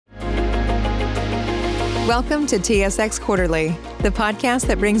Welcome to TSX Quarterly, the podcast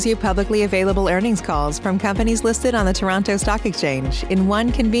that brings you publicly available earnings calls from companies listed on the Toronto Stock Exchange in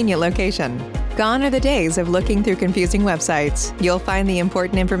one convenient location. Gone are the days of looking through confusing websites. You'll find the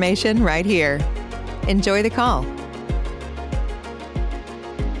important information right here. Enjoy the call.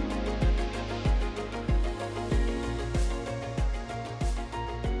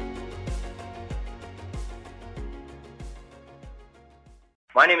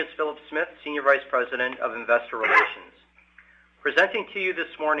 My name is Philip Smith, Senior Vice President of Investor Relations. Presenting to you this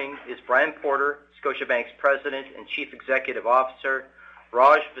morning is Brian Porter, Scotiabank's President and Chief Executive Officer,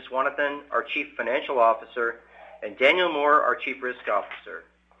 Raj Viswanathan, our Chief Financial Officer, and Daniel Moore, our Chief Risk Officer.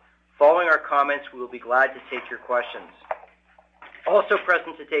 Following our comments, we will be glad to take your questions. Also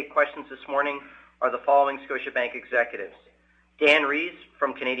present to take questions this morning are the following Scotiabank executives: Dan Rees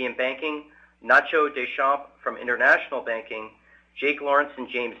from Canadian Banking, Nacho Deschamps from International Banking, Jake Lawrence and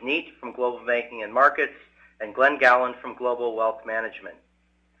James Neat from Global Banking and Markets, and Glenn Gallen from Global Wealth Management.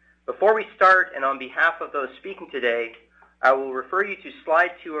 Before we start, and on behalf of those speaking today, I will refer you to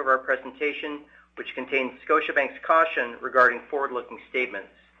slide 2 of our presentation, which contains Scotiabank's caution regarding forward-looking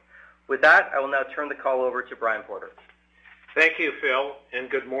statements. With that, I will now turn the call over to Brian Porter. Thank you, Phil, and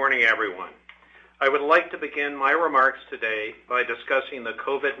good morning, everyone. I would like to begin my remarks today by discussing the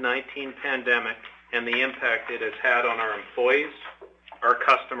COVID-19 pandemic and the impact it has had on our employees, our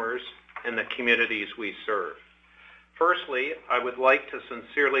customers, and the communities we serve. Firstly, I would like to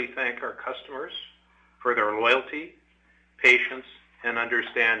sincerely thank our customers for their loyalty, patience, and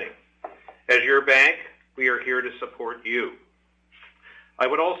understanding. As your bank, we are here to support you. I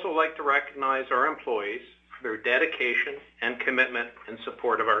would also like to recognize our employees for their dedication and commitment in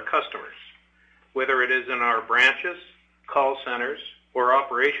support of our customers. Whether it is in our branches, call centers, or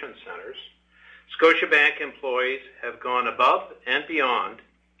operations centers, Scotiabank employees have gone above and beyond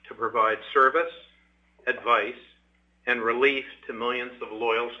to provide service, advice, and relief to millions of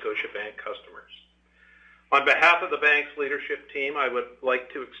loyal Scotiabank customers. On behalf of the bank's leadership team, I would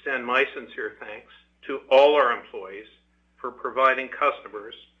like to extend my sincere thanks to all our employees for providing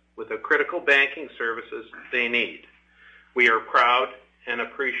customers with the critical banking services they need. We are proud and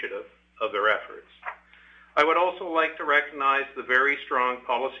appreciative of their efforts. I would also like to recognize the very strong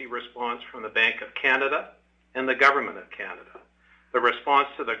policy response from the Bank of Canada and the Government of Canada. The response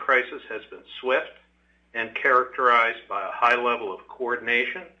to the crisis has been swift and characterized by a high level of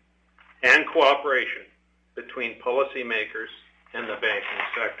coordination and cooperation between policymakers and the banking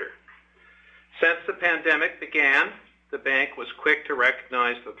sector. Since the pandemic began, the bank was quick to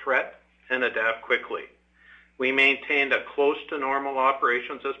recognize the threat and adapt quickly. We maintained as close to normal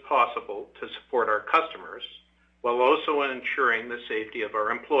operations as possible to support our customers, while also ensuring the safety of our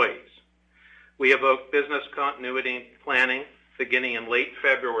employees. We evoked business continuity planning beginning in late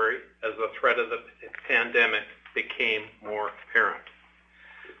February as the threat of the pandemic became more apparent.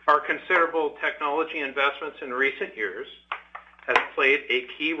 Our considerable technology investments in recent years have played a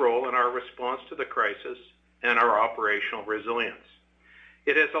key role in our response to the crisis and our operational resilience.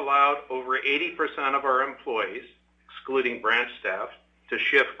 It has allowed over 80% of our employees, excluding branch staff, to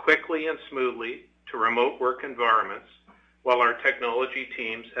shift quickly and smoothly to remote work environments, while our technology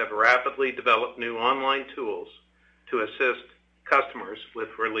teams have rapidly developed new online tools to assist customers with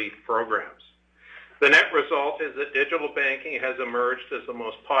relief programs. The net result is that digital banking has emerged as the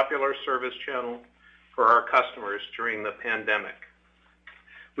most popular service channel for our customers during the pandemic.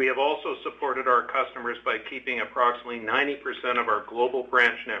 We have also supported our customers by keeping approximately 90% of our global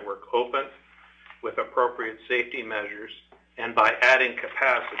branch network open with appropriate safety measures and by adding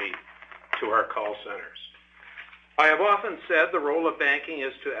capacity to our call centers. I have often said the role of banking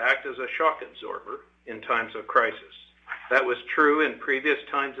is to act as a shock absorber in times of crisis. That was true in previous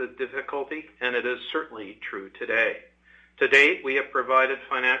times of difficulty, and it is certainly true today. To date, we have provided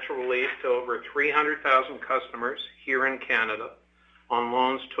financial relief to over 300,000 customers here in Canada on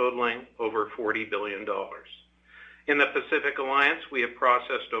loans totaling over $40 billion. In the Pacific Alliance, we have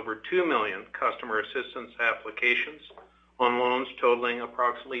processed over 2 million customer assistance applications on loans totaling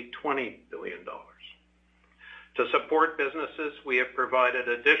approximately $20 billion. To support businesses, we have provided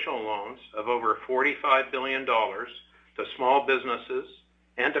additional loans of over $45 billion to small businesses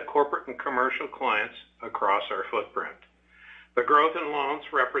and to corporate and commercial clients across our footprint. The growth in loans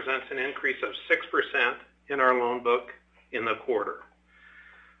represents an increase of 6% in our loan book in the quarter.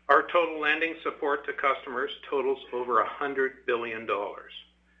 Our total lending support to customers totals over $100 billion.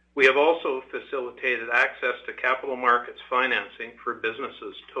 We have also facilitated access to capital markets financing for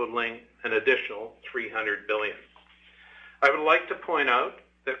businesses totaling an additional $300 billion. I would like to point out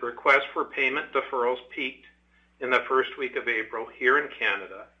that requests for payment deferrals peaked in the first week of April here in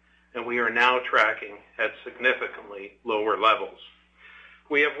Canada, and we we are now tracking at significantly lower levels.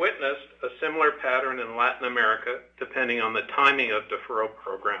 We have witnessed a similar pattern in Latin America, depending on the timing of deferral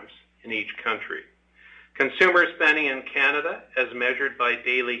programs in each country. Consumer spending in Canada, as measured by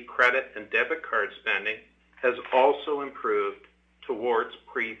daily credit and debit card spending, has also improved towards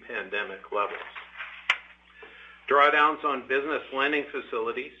pre-pandemic levels. Drawdowns on business lending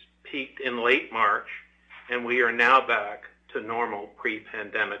facilities peaked in late March, and we are now back to normal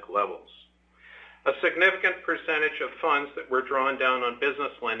pre-pandemic levels. A significant percentage of funds that were drawn down on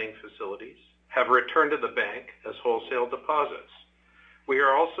business lending facilities have returned to the bank as wholesale deposits. We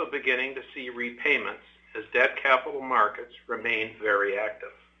are also beginning to see repayments as debt capital markets remain very active.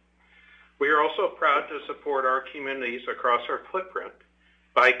 We are also proud to support our communities across our footprint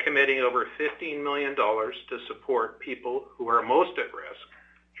by committing over $15 million to support people who are most at risk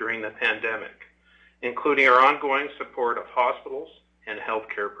during the pandemic, including our ongoing support of hospitals and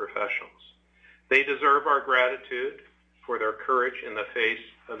healthcare professionals. They deserve our gratitude for their courage in the face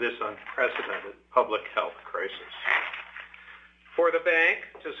of this unprecedented public health crisis. For the bank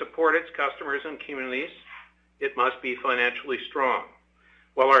to support its customers and communities, it must be financially strong.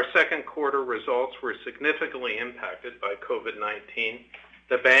 While our second quarter results were significantly impacted by COVID-19,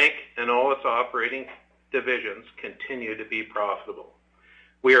 the bank and all its operating divisions continue to be profitable.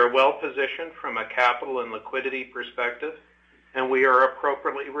 We are well positioned from a capital and liquidity perspective, and we are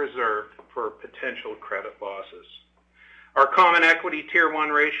appropriately reserved for potential credit losses. Our Common Equity Tier 1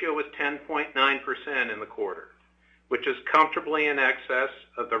 ratio was 10.9% in the quarter, which is comfortably in excess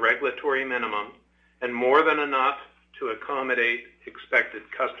of the regulatory minimum and more than enough to accommodate expected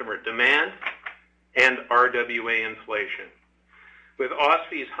customer demand and RWA inflation. With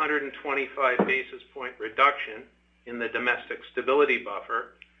OSFI's 125 basis point reduction in the domestic stability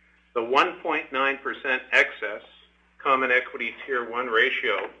buffer, the 1.9% excess Common Equity Tier 1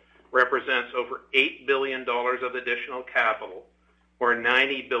 ratio represents over $8 billion of additional capital, or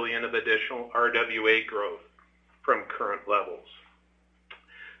 $90 billion of additional RWA growth from current levels.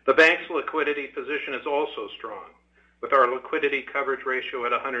 The bank's liquidity position is also strong, with our liquidity coverage ratio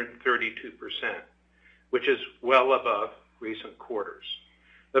at 132%, which is well above recent quarters.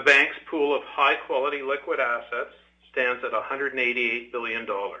 The bank's pool of high-quality liquid assets stands at $188 billion,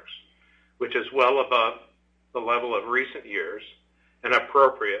 which is well above the level of recent years and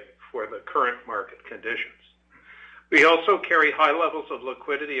appropriate for the current market conditions. We also carry high levels of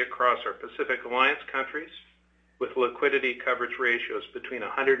liquidity across our Pacific Alliance countries, with liquidity coverage ratios between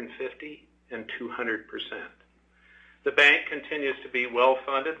 150 and 200%. The bank continues to be well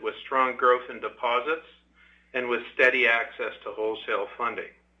funded with strong growth in deposits and with steady access to wholesale funding.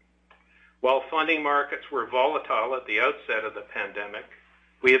 While funding markets were volatile at the outset of the pandemic,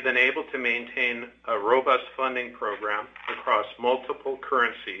 we have been able to maintain a robust funding program across multiple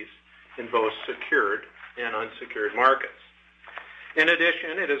currencies in both secured and unsecured markets. In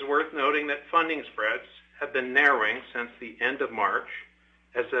addition, it is worth noting that funding spreads have been narrowing since the end of March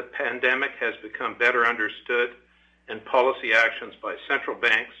as the pandemic has become better understood and policy actions by central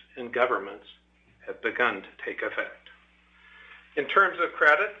banks and governments have begun to take effect. In terms of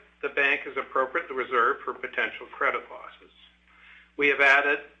credit, the bank is appropriately reserved for potential credit losses. We have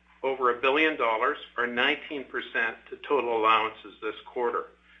added over $1 billion, or 19%, to total allowances this quarter,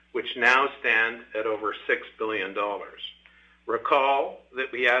 which now stand at over $6 billion. Recall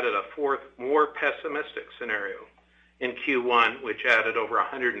that we added a fourth, more pessimistic scenario in Q1, which added over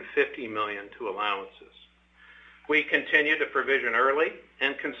 $150 million to allowances. We continue to provision early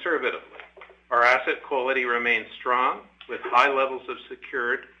and conservatively. Our asset quality remains strong, with high levels of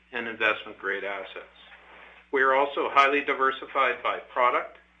secured and investment-grade assets. We are also highly diversified by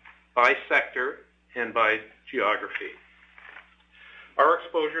product, by sector, and by geography. Our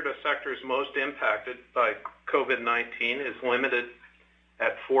exposure to sectors most impacted by COVID-19 is limited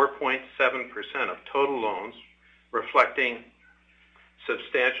at 4.7% of total loans, reflecting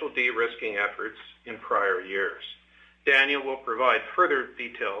substantial de-risking efforts in prior years. Daniel will provide further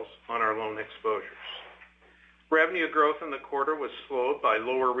details on our loan exposures. Revenue growth in the quarter was slowed by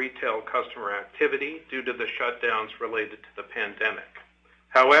lower retail customer activity due to the shutdowns related to the pandemic.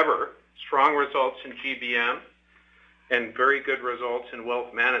 However, strong results in GBM and very good results in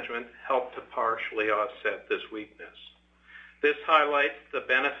wealth management helped to partially offset this weakness. This highlights the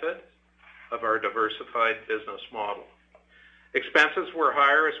benefit of our diversified business model. Expenses were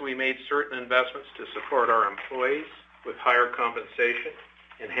higher as we made certain investments to support our employees with higher compensation,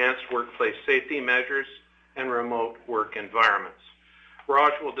 enhanced workplace safety measures, and remote work environments.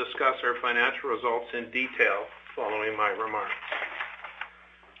 Raj will discuss our financial results in detail following my remarks.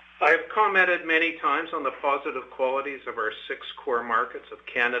 I have commented many times on the positive qualities of our 6 core markets of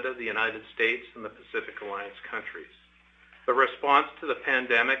Canada, the United States, and the Pacific Alliance countries. The response to the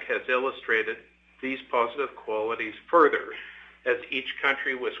pandemic has illustrated these positive qualities further, as each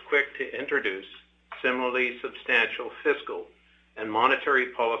country was quick to introduce similarly substantial fiscal and monetary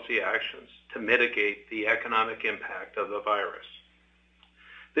policy actions to mitigate the economic impact of the virus.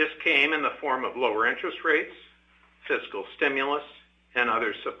 This came in the form of lower interest rates, fiscal stimulus, and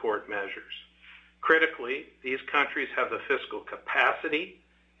other support measures. Critically, these countries have the fiscal capacity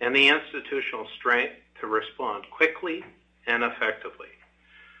and the institutional strength to respond quickly and effectively.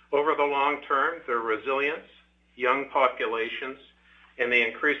 Over the long term, their resilience, young populations, and the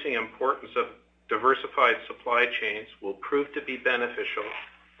increasing importance of diversified supply chains will prove to be beneficial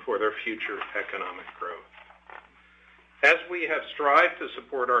for their future economic growth. As we have strived to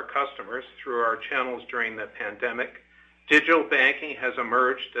support our customers through our channels during the pandemic, digital banking has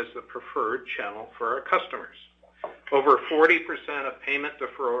emerged as the preferred channel for our customers. Over 40% of payment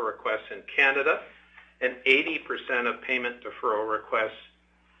deferral requests in Canada and 80% of payment deferral requests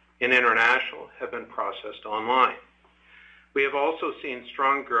in international have been processed online. We have also seen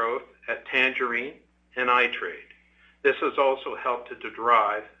strong growth at Tangerine and iTrade. This has also helped to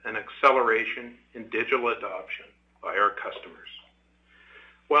drive an acceleration in digital adoption by our customers.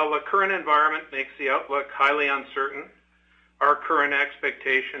 While the current environment makes the outlook highly uncertain, our current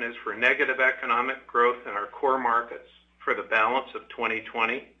expectation is for negative economic growth in our core markets for the balance of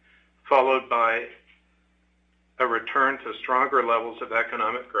 2020, followed by a return to stronger levels of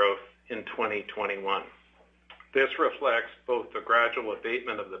economic growth in 2021. This reflects both the gradual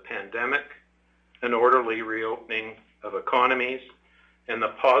abatement of the pandemic, an orderly reopening of economies, and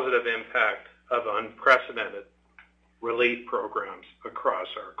the positive impact of unprecedented relief programs across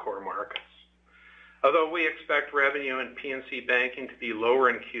our core markets. Although we expect revenue in P&C banking to be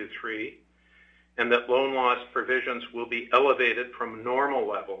lower in Q3 and that loan loss provisions will be elevated from normal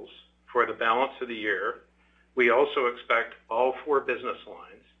levels for the balance of the year, we also expect all 4 business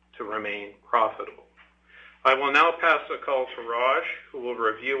lines to remain profitable. I will now pass the call to Raj, who will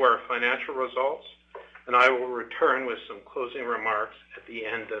review our financial results, and I will return with some closing remarks at the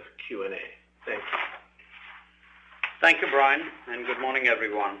end of Q&A. Thank you. Thank you, Brian, and good morning,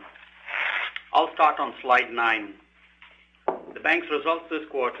 everyone. I'll start on slide 9. The bank's results this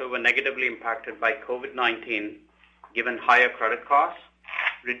quarter were negatively impacted by COVID-19, given higher credit costs,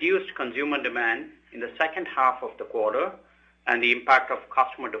 reduced consumer demand in the second half of the quarter, and the impact of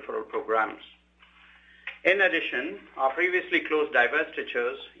customer deferral programs. In addition, our previously closed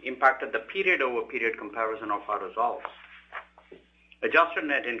divestitures impacted the period-over-period comparison of our results. Adjusted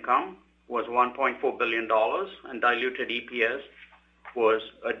net income was $1.4 billion, and diluted EPS was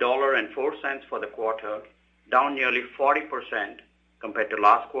 $1.04 for the quarter, down nearly 40% compared to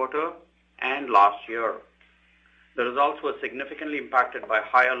last quarter and last year. The results were significantly impacted by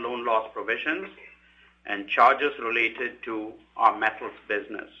higher loan loss provisions and charges related to our metals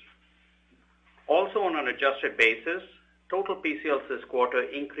business. Also on an adjusted basis, total PCLs this quarter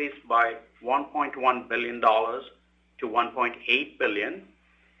increased by $1.1 billion to $1.8 billion,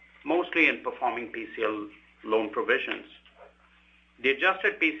 mostly in performing PCL loan provisions. The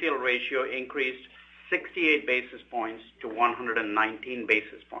adjusted PCL ratio increased 68 basis points to 119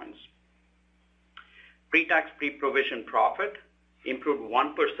 basis points. Pre-tax pre-provision profit improved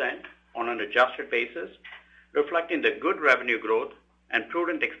 1% on an adjusted basis, reflecting the good revenue growth and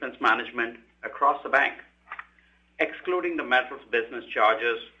prudent expense management across the bank. Excluding the metals business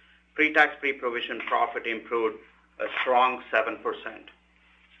charges, pre-tax pre-provision profit improved a strong 7%.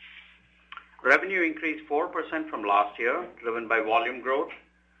 Revenue increased 4% from last year, driven by volume growth,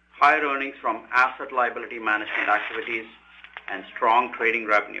 higher earnings from asset liability management activities, and strong trading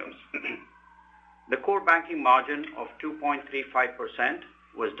revenues. The core banking margin of 2.35%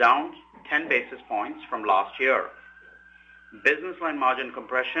 was down 10 basis points from last year. Business line margin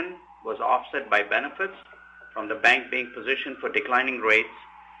compression was offset by benefits from the bank being positioned for declining rates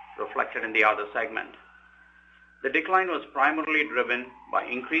reflected in the other segment. The decline was primarily driven by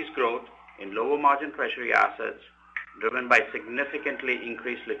increased growth in lower margin treasury assets, driven by significantly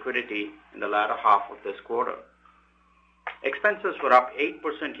increased liquidity in the latter half of this quarter. Expenses were up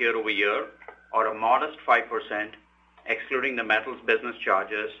 8% year over year, or a modest 5%, excluding the metals business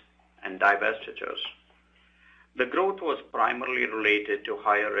charges and divestitures. The growth was primarily related to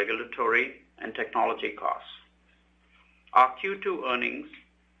higher regulatory and technology costs. Our Q2 earnings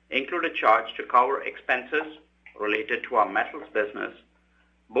include a charge to cover expenses related to our metals business,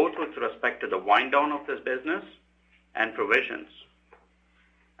 both with respect to the wind down of this business and provisions.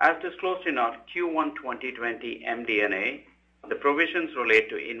 As disclosed in our Q1 2020 MD&A, The provisions relate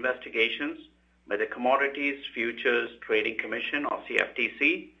to investigations by the Commodities Futures Trading Commission, or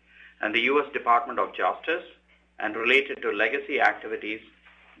CFTC, and the U.S. Department of Justice, and related to legacy activities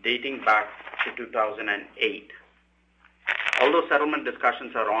dating back to 2008. Although settlement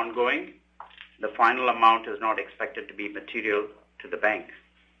discussions are ongoing, the final amount is not expected to be material to the bank.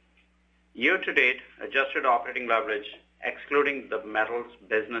 Year-to-date, adjusted operating leverage, excluding the metals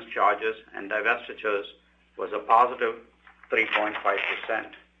business charges and divestitures, was a positive 3.5%.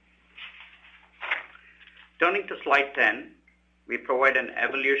 Turning to slide 10, we provide an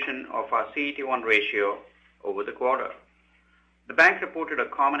evolution of our CET1 ratio over the quarter. The bank reported a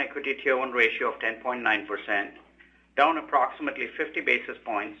common equity tier 1 ratio of 10.9%, down approximately 50 basis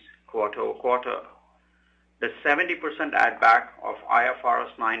points quarter over quarter. The 70% add back of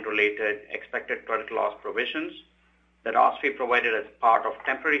IFRS 9 related expected credit loss provisions that OSFI provided as part of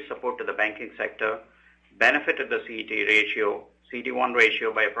temporary support to the banking sector benefited the CET1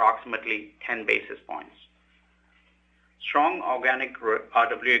 ratio by approximately 10 basis points. Strong organic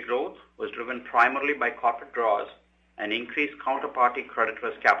RWA growth was driven primarily by corporate draws and increased counterparty credit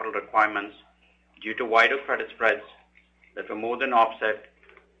risk capital requirements due to wider credit spreads that were more than offset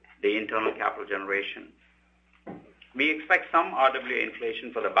the internal capital generation. We expect some RWA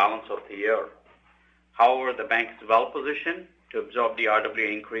inflation for the balance of the year. However, the bank is well positioned to absorb the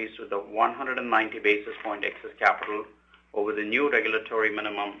RWA increase with a 190 basis point excess capital over the new regulatory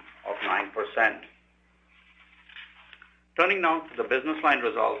minimum of 9%. Turning now to the business line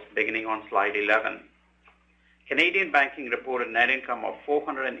results beginning on slide 11. Canadian Banking reported net income of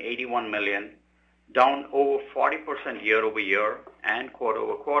 $481 million, down over 40% year over year and quarter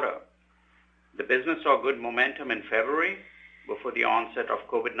over quarter. The business saw good momentum in February before the onset of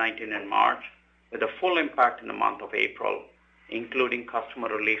COVID-19 in March, with a full impact in the month of April, including customer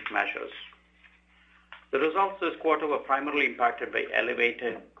relief measures. The results this quarter were primarily impacted by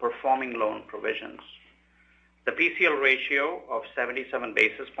elevated performing loan provisions. The PCL ratio of 77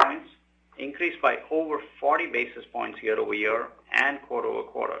 basis points increased by over 40 basis points year over year and quarter over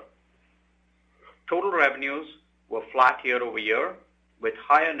quarter. Total revenues were flat year over year, with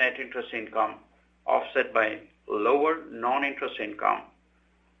higher net interest income offset by lower non-interest income,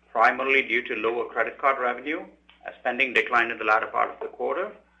 primarily due to lower credit card revenue as spending declined in the latter part of the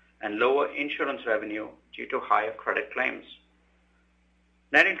quarter, and lower insurance revenue due to higher credit claims.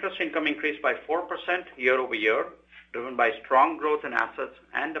 Net interest income increased by 4% year over year, driven by strong growth in assets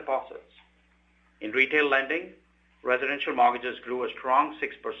and deposits. In retail lending, residential mortgages grew a strong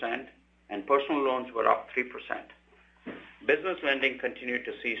 6%, and personal loans were up 3%. Business lending continued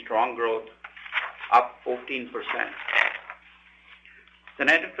to see strong growth, up 14%. The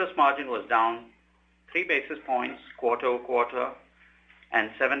net interest margin was down 3 basis points quarter over quarter and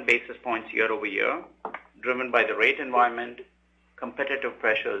 7 basis points year over year, driven by the rate environment, competitive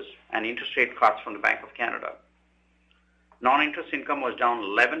pressures, and interest rate cuts from the Bank of Canada. Non-interest income was down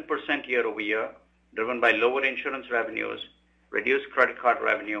 11% year over year, driven by lower insurance revenues, reduced credit card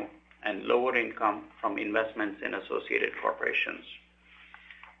revenue, and lower income from investments in associated corporations.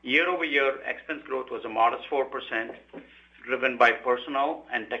 Year over year, expense growth was a modest 4%, driven by personnel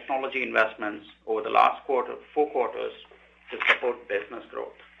and technology investments over the last 4 quarters to support business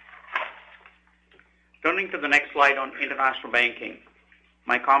growth. Turning to the next slide on international banking,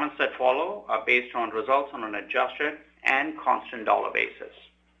 my comments that follow are based on results on an adjusted and constant dollar basis.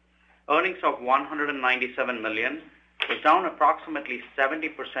 Earnings of $197 million was down approximately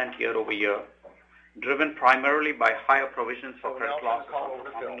 70% year over year, driven primarily by higher provisions for credit losses on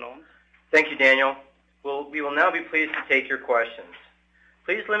performing loans. Thank you, Daniel. We will now be pleased to take your questions.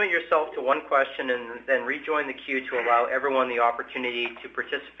 Please limit yourself to one question and then rejoin the queue to allow everyone the opportunity to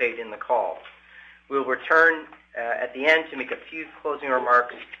participate in the call. We will return at the end to make a few closing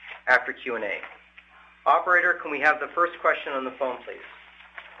remarks after Q&A. Operator, can we have the first question on the phone, please?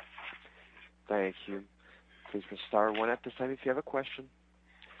 Thank you. Please press star one at this time if you have a question.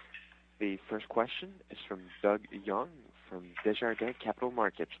 The first question is from Doug Young from Desjardins Capital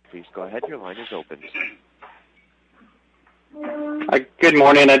Markets. Please go ahead. Your line is open. Good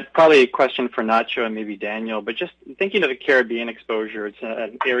morning. Probably a question for Nacho and maybe Daniel, but just thinking of the Caribbean exposure, it's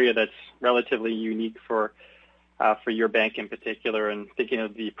an area that's relatively unique for your bank in particular, and thinking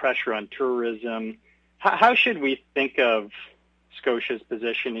of the pressure on tourism. How should we think of Scotia's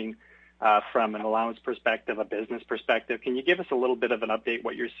positioning from an allowance perspective, a business perspective? Can you give us a little bit of an update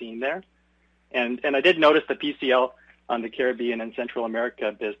what you're seeing there? And I did notice the PCL on the Caribbean and Central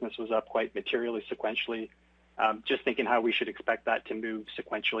America business was up quite materially sequentially. Just thinking how we should expect that to move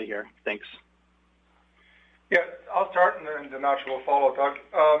sequentially here. Thanks. Yeah, I'll start and then Nacho will follow, Doug.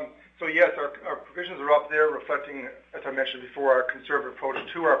 So yes, our provisions are up there, reflecting, as I mentioned before, our conservative approach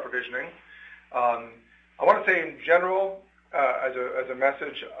to our provisioning. I want to say in general, as a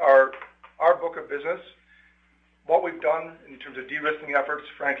message, our book of business, what we've done in terms of de-risking efforts,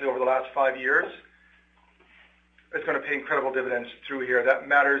 frankly, over the last 5 years, is going to pay incredible dividends through here. That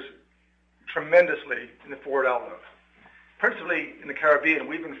matters tremendously in the forward outlook. Principally in the Caribbean,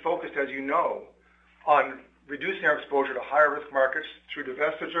 we've been focused, as you know, on reducing our exposure to higher risk markets through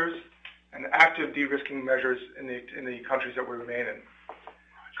divestitures and active de-risking measures in the countries that we remain in.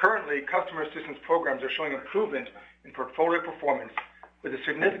 Currently, customer assistance programs are showing improvement in portfolio performance with a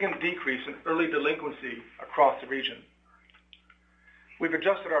significant decrease in early delinquency across the region. We've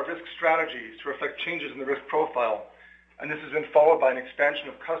adjusted our risk strategies to reflect changes in the risk profile, and this has been followed by an expansion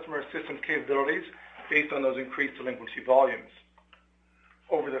of customer assistance capabilities based on those increased delinquency volumes.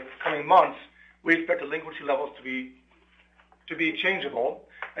 Over the coming months, we expect delinquency levels to be changeable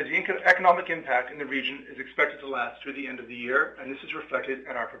as the economic impact in the region is expected to last through the end of the year, and this is reflected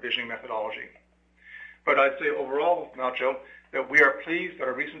in our provisioning methodology. But I'd say overall, Nacho, that we are pleased that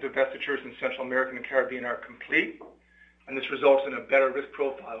our recent divestitures in Central America and the Caribbean are complete, and this results in a better risk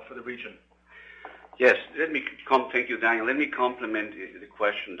profile for the region. Yes, thank you, Daniel. Let me complement the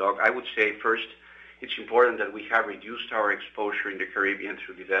question, Doug. I would say first, it's important that we have reduced our exposure in the Caribbean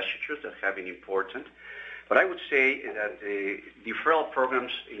through divestitures that have been important. But I would say that the deferral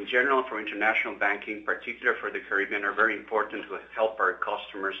programs in general for international banking, particularly for the Caribbean, are very important to help our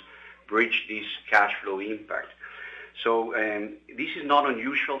customers bridge this cash flow impact. So this is not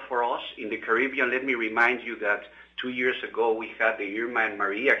unusual for us. In the Caribbean, let me remind you that 2 years ago we had the Irma and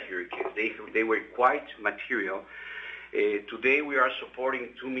Maria hurricanes. They were quite material. Today we are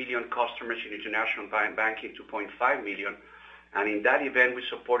supporting 2 million customers in international banking, 2.5 million. And in that event, we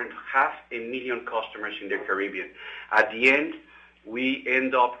supported 500,000 customers in the Caribbean. At the end, we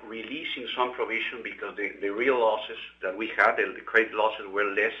end up releasing some provision because the real losses that we had, the credit losses, were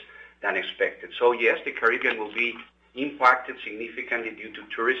less than expected. So yes, the Caribbean will be impacted significantly due to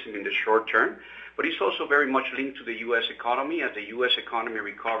tourism in the short term, but it's also very much linked to the U.S. economy. As the U.S. economy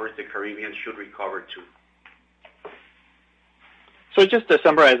recovers, the Caribbean should recover too. So just to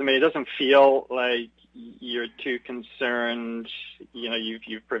summarize, I mean, it doesn't feel like you're too concerned. You know,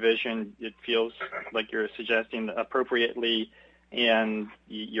 you've provisioned. It feels like you're suggesting appropriately, and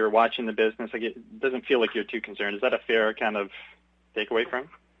you're watching the business. Like, it doesn't feel like you're too concerned. Is that a fair kind of takeaway from?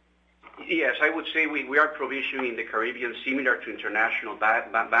 Yes, I would say we are provisioning in the Caribbean similar to international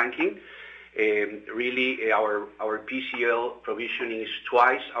banking. Really, our PCL provisioning is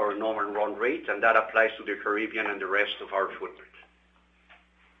twice our normal run rate, and that applies to the Caribbean and the rest of our footprint.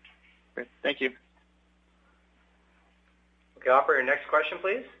 Great. Thank you. Okay, operator, next question,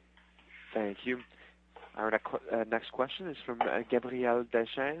 please. Thank you. Our next question is from Gabriel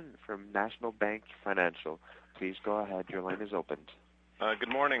Deschênes from National Bank Financial. Please go ahead. Your line is opened. Good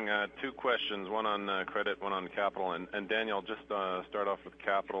morning. Two questions, one on credit, one on capital. And Daniel, just start off with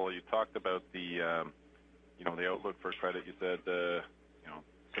capital. You talked about the outlook for credit. You said, it's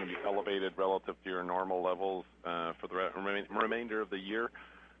going to be elevated relative to your normal levels for the remainder of the year.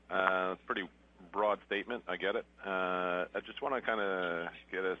 It's a pretty broad statement. I get it. I just want to kind of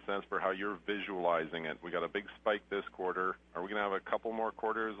get a sense for how you're visualizing it. We got a big spike this quarter. Are we going to have a couple more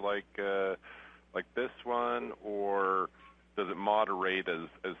quarters like this one, or does it moderate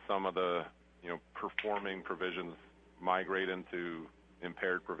as some of the performing provisions migrate into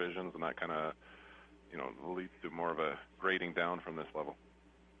impaired provisions, and that kind of leads to more of a grading down from this level?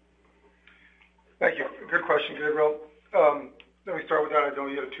 Thank you. Good question, Gabriel. Let me start with that. I know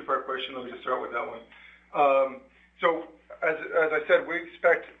you had a two-part question. Let me just start with that one. So as I said, we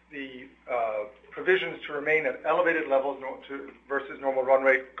expect the provisions to remain at elevated levels versus normal run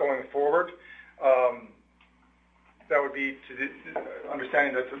rate going forward. That would be to the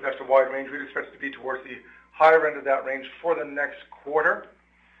understanding that that's a wide range. We'd expect it to be towards the higher end of that range for the next quarter.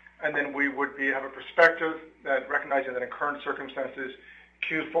 And then we would have a perspective that recognizing that in current circumstances,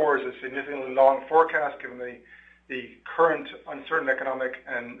 Q4 is a significantly long forecast given the current uncertain economic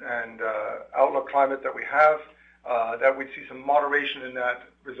and outlook climate that we have, that we'd see some moderation in that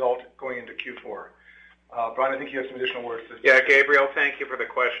result going into Q4. Brian, I think you have some additional words to say. Yeah, Gabriel, thank you for the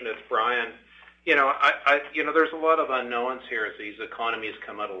question. It's Brian. There's a lot of unknowns here as these economies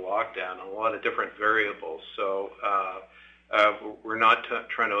come out of lockdown, and a lot of different variables. So we're not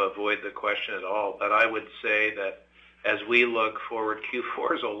trying to avoid the question at all. But I would say that as we look forward,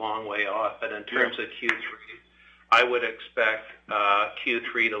 Q4 is a long way off. But in terms of Q3, I would expect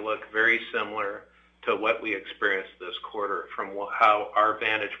Q3 to look very similar to what we experienced this quarter from how our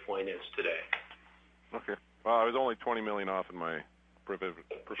vantage point is today. Okay. Well, I was only 20 million off in my provision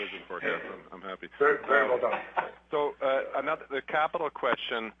forecast. I'm happy. Very well done. So the capital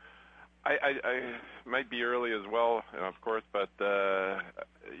question, I might be early as well, of course, but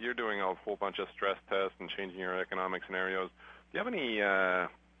you're doing a whole bunch of stress tests and changing your economic scenarios. Do you have any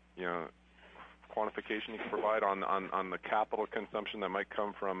quantification you can provide on the capital consumption that might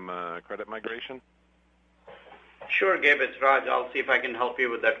come from credit migration? Sure, Gabe, it's Raj. I'll see if I can help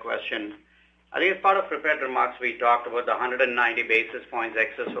you with that question. I think as part of prepared remarks, we talked about the 190 basis points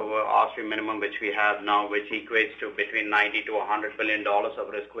excess over OSFI minimum, which we have now, which equates to between 90 to 100 billion dollars of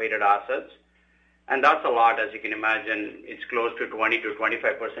risk-weighted assets. And that's a lot, as you can imagine. It's close to 20 to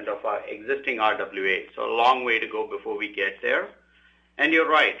 25% of our existing RWA. So a long way to go before we get there. And you're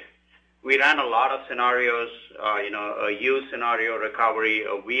right. We ran a lot of scenarios, a U scenario recovery,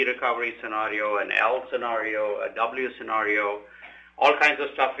 a V recovery scenario, an L scenario, a W scenario, all kinds of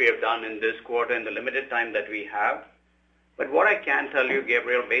stuff we have done in this quarter in the limited time that we have. But what I can tell you,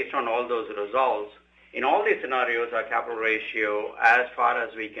 Gabriel, based on all those results, in all these scenarios, our capital ratio, as far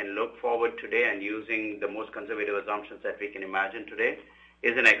as we can look forward today and using the most conservative assumptions that we can imagine today,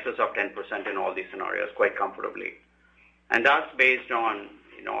 is in excess of 10% in all these scenarios, quite comfortably. And that's based on,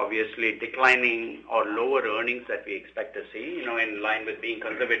 obviously declining or lower earnings that we expect to see, in line with being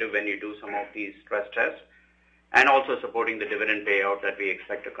conservative when you do some of these stress tests, and also supporting the dividend payout that we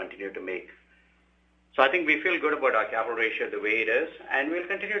expect to continue to make. So I think we feel good about our capital ratio the way it is, and we'll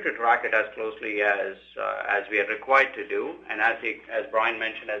continue to track it as closely as we are required to do. And as Brian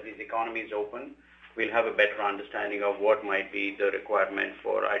mentioned, as these economies open, we'll have a better understanding of what might be the requirement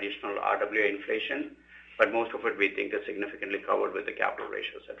for additional RWA inflation. But most of it we think is significantly covered with the capital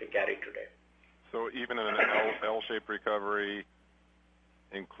ratios that we carry today. So even in an L-shaped recovery,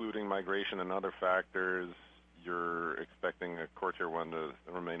 including migration and other factors, you're expecting a core tier 1 to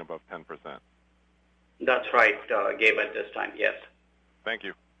remain above 10%? That's right, Gabe, at this time, yes. Thank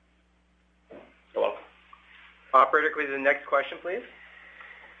you. You're welcome. Operator, could we have the next question, please?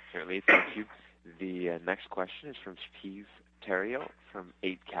 Certainly, thank you. The next question is from Steve Theriault from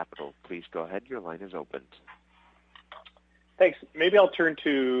 8 Capital. Please go ahead. Your line is open. Thanks. Maybe I'll turn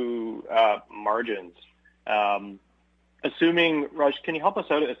to margins. Raj, can you help us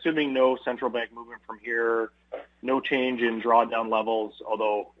out? Assuming no central bank movement from here, no change in drawdown levels,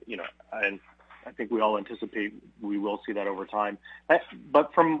 although, and I think we all anticipate we will see that over time.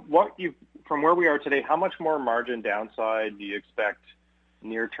 But from where we are today, how much more margin downside do you expect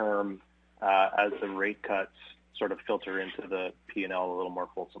near term as the rate cuts sort of filter into the P&L a little more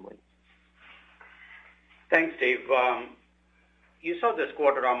fulsomely? Thanks, Steve. You saw this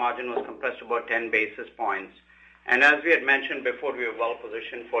quarter our margin was compressed about 10 basis points. And as we had mentioned before, we were well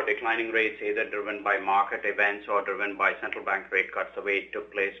positioned for declining rates, either driven by market events or driven by central bank rate cuts, the way it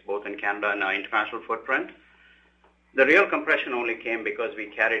took place both in Canada and our international footprint. The real compression only came because we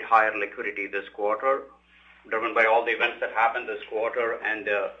carried higher liquidity this quarter, driven by all the events that happened this quarter and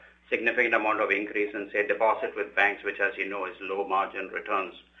the significant amount of increase in, say, deposit with banks, which, as you know, is low margin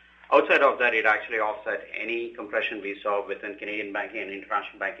returns. Outside of that, it actually offset any compression we saw within Canadian banking and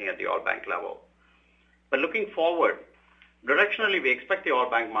international banking at the all-bank level. But looking forward, directionally, we expect the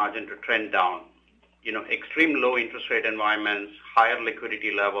all-bank margin to trend down. Extreme low interest rate environments, higher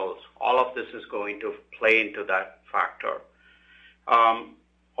liquidity levels, all of this is going to play into that factor.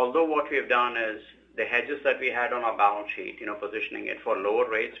 Although what we have done is the hedges that we had on our balance sheet, positioning it for lower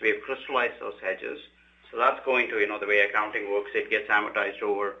rates, we have crystallized those hedges. So that's going to, the way accounting works, it gets amortized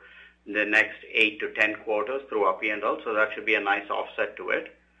over the next 8 to 10 quarters through our P&L. So that should be a nice offset to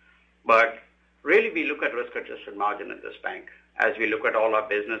it. But really, we look at risk-adjusted margin in this bank as we look at all our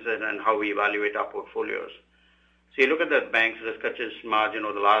businesses and how we evaluate our portfolios. So you look at the bank's risk-adjusted margin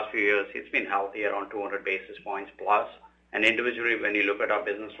over the last few years, it's been healthy, around 200 basis points plus. And individually, when you look at our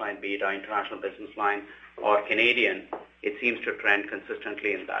business line, be it our international business line or Canadian, it seems to trend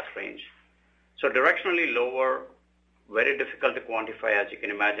consistently in that range. So directionally lower, very difficult to quantify, as you can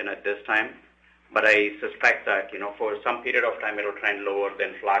imagine at this time. But I suspect that, for some period of time, it'll trend lower,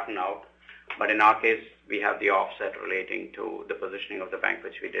 then flatten out. But in our case, we have the offset relating to the positioning of the bank,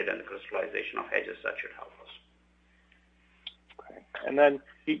 which we did, and the crystallization of hedges that should help us. Okay. And then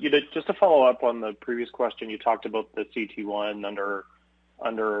just to follow up on the previous question, you talked about the CET1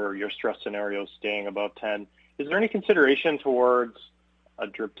 under your stress scenario staying above 10. Is there any consideration towards a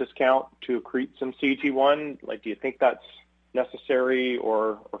DRIP discount to accrete some CET1? Like, do you think that's necessary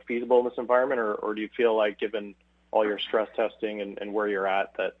or feasible in this environment, or do you feel like, given all your stress testing and where you're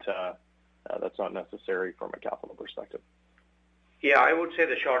at, that that's not necessary from a capital perspective? Yeah, I would say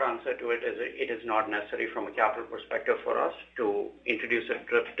the short answer to it is it is not necessary from a capital perspective for us to introduce a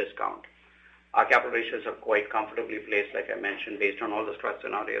DRIP discount. Our capital ratios are quite comfortably placed, like I mentioned, based on all the stress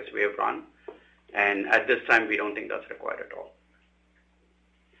scenarios we have run. And at this time, we don't think that's required at all.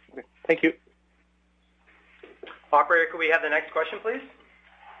 Okay. Thank you. Operator, could we have the next question, please?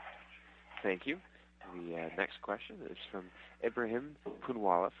 Thank you. The next question is from Ibrahim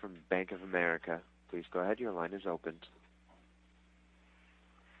Poonawala from Bank of America. Please go ahead. Your line is open.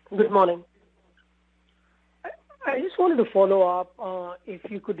 Good morning. I just wanted to follow up, if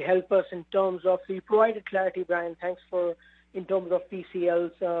you could help us in terms of, so you provided clarity, Brian, thanks for, in terms of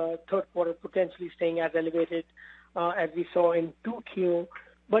PCL's third quarter potentially staying as elevated as we saw in 2Q.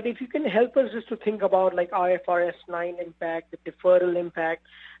 But if you can help us just to think about like IFRS 9 impact, the deferral impact,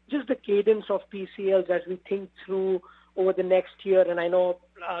 just the cadence of PCLs as we think through over the next year. And I know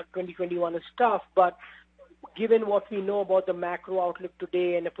 2021 is tough, but given what we know about the macro outlook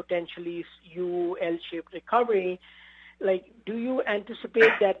today and a potentially U-L-shaped recovery, like, do you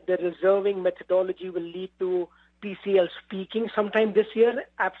anticipate that the reserving methodology will lead to PCLs peaking sometime this year,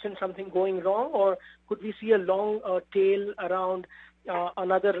 absent something going wrong, or could we see a long tail around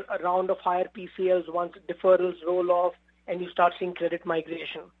another round of higher PCLs once deferrals roll off and you start seeing credit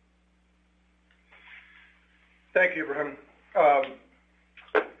migration? Thank you, Ibrahim.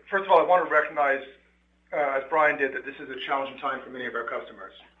 First of all, I want to recognize, as Brian did, that this is a challenging time for many of our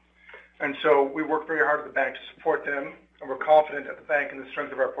customers. And so we work very hard at the bank to support them, and we're confident at the bank in the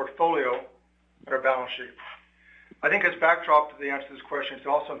strength of our portfolio and our balance sheet. I think as backdrop to the answer to this question, it's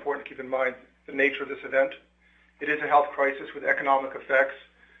also important to keep in mind the nature of this event. It is a health crisis with economic effects,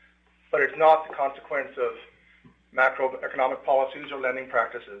 but it's not the consequence of macroeconomic policies or lending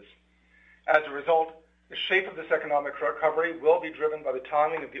practices. As a result, the shape of this economic recovery will be driven by the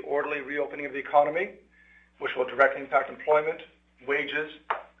timing of the orderly reopening of the economy, which will directly impact employment, wages,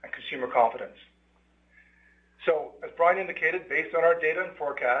 and consumer confidence. So, as Brian indicated, based on our data and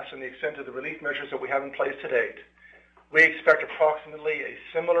forecasts and the extent of the relief measures that we have in place to date, we expect approximately a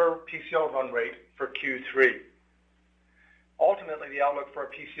similar PCL run rate for Q3. Ultimately, the outlook for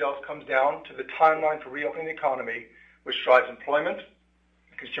our PCLs comes down to the timeline for reopening the economy, which drives employment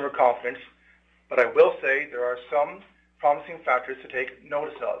and consumer confidence. But I will say there are some promising factors to take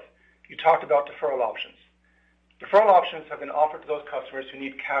notice of. You talked about deferral options. Deferral options have been offered to those customers who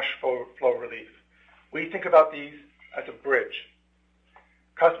need cash flow relief. We think about these as a bridge.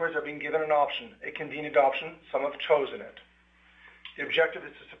 Customers are being given an option, a convenient option. Some have chosen it. The objective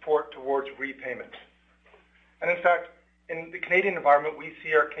is to support towards repayment. And in fact, in the Canadian environment, we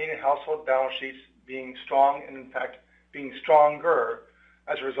see our Canadian household balance sheets being strong and, in fact, being stronger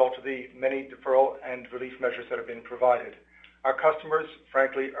as a result of the many deferral and relief measures that have been provided. Our customers,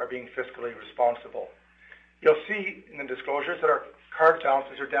 frankly, are being fiscally responsible. You'll see in the disclosures that our card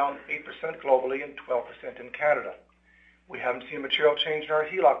balances are down 8% globally and 12% in Canada. We haven't seen a material change in our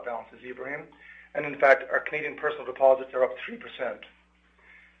HELOC balances, Ibrahim, and in fact, our Canadian personal deposits are up 3%.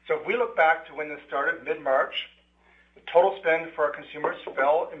 So if we look back to when this started, mid-March, the total spend for our consumers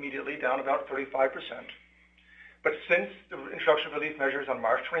fell immediately, down about 35%. But since the introduction of relief measures on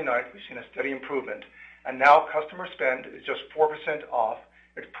March 29th, we've seen a steady improvement. And now customer spend is just 4% off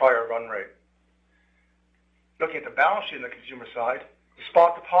its prior run rate. Looking at the balance sheet on the consumer side, the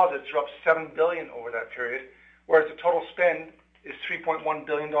spot deposits are up $7 billion over that period, whereas the total spend is $3.1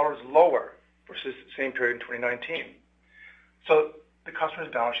 billion lower versus the same period in 2019. So the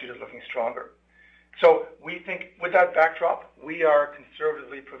customer's balance sheet is looking stronger. So we think with that backdrop, we are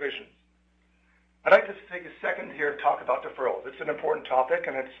conservatively provisioned. I'd like to take a second here to talk about deferrals. It's an important topic,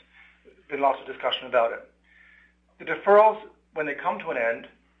 and it's been lots of discussion about it. The deferrals, when they come to an end,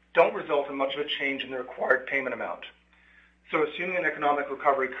 don't result in much of a change in the required payment amount. So assuming an economic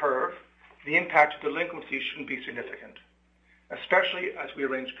recovery curve, the impact to delinquency shouldn't be significant, especially as we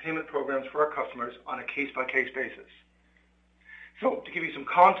arrange payment programs for our customers on a case-by-case basis. So to give you some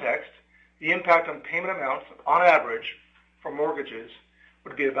context, the impact on payment amounts on average for mortgages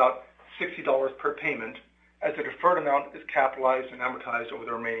would be about $60 per payment, as the deferred amount is capitalized and amortized over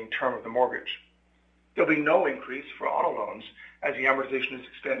the remaining term of the mortgage. There'll be no increase for auto loans as the amortization is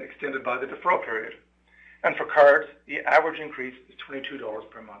extended by the deferral period. And for cards, the average increase is $22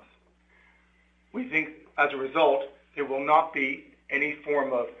 per month. We think, as a result, there will not be any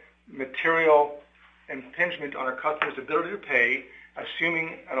form of material impingement on our customers' ability to pay,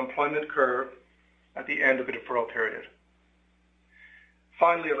 assuming an employment curve at the end of the deferral period.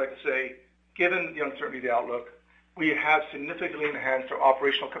 Finally, I'd like to say, given the uncertainty of the outlook, we have significantly enhanced our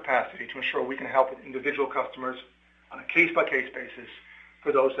operational capacity to ensure we can help individual customers on a case-by-case basis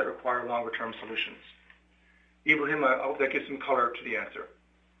for those that require longer-term solutions. Ibrahim, I hope that gives some color to the answer.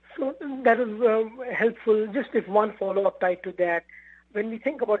 So that is helpful. Just if one follow-up tied to that, when we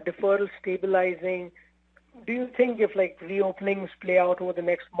think about deferral stabilizing, do you think if reopenings play out over the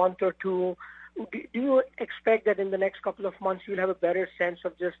next month or two, do you expect that in the next couple of months you'll have a better sense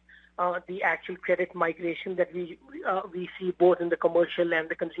of just the actual credit migration that we see both in the commercial and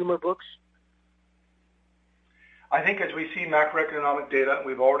the consumer books? I think as we see macroeconomic data,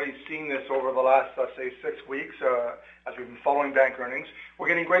 we've already seen this over the last, let's say, 6 weeks, as we've been following bank earnings, we're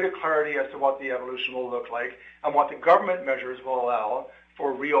getting greater clarity as to what the evolution will look like and what the government measures will allow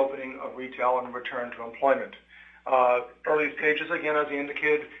for reopening of retail and return to employment. Early stages, again, as I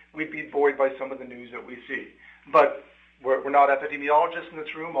indicated, we'd be buoyed by some of the news that we see. But we're not epidemiologists in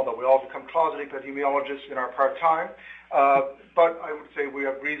this room, although we all become closet epidemiologists in our part-time. But I would say we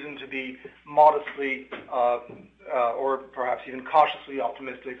have reason to be modestly or perhaps even cautiously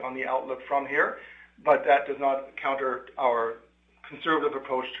optimistic on the outlook from here. But that does not counter our conservative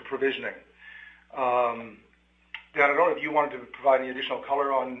approach to provisioning. Dan, I don't know if you wanted to provide any additional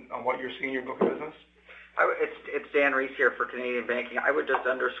color on what you're seeing in your book of business. It's Dan Rees here for Canadian Banking. I would just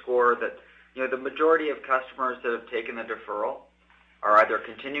underscore that the majority of customers that have taken the deferral are either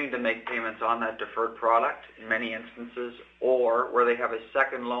continuing to make payments on that deferred product in many instances, or where they have a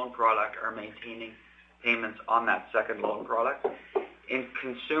second loan product are maintaining payments on that second loan product. In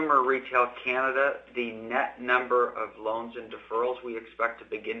Consumer Retail Canada, the net number of loans and deferrals we expect to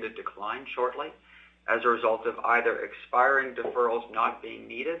begin to decline shortly as a result of either expiring deferrals not being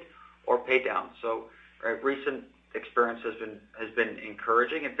needed or pay down. So recent experience has been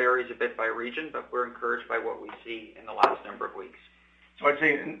encouraging. It varies a bit by region, but we're encouraged by what we see in the last number of weeks. So I'd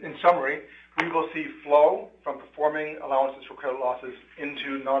say, in summary, we will see flow from performing allowances for credit losses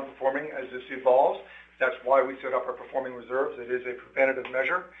into non-performing as this evolves. That's why we set up our performing reserves. It is a preventative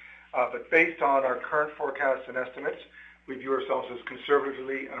measure. But based on our current forecasts and estimates, we view ourselves as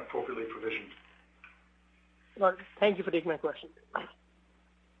conservatively and appropriately provisioned. Well, thank you for taking my question.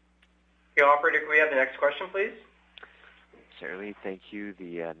 Okay, operator, can we have the next question, please? Certainly, thank you.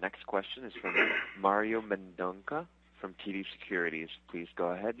 The next question is from Mario Mendonca from TD Securities. Please go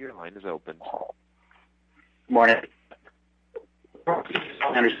ahead. Your line is open. Good morning.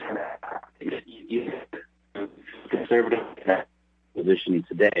 I understand that you conservative position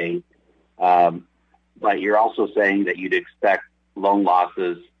today, but you're also saying that you'd expect loan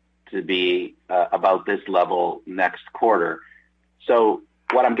losses to be about this level next quarter. So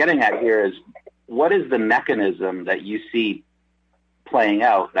what I'm getting at here is, what is the mechanism that you see playing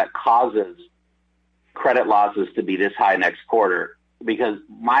out that causes credit losses to be this high next quarter? Because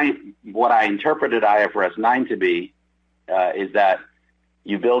what I interpreted IFRS 9 to be is that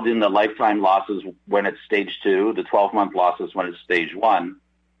you build in the lifetime losses when it's stage 2, the 12-month losses when it's stage 1.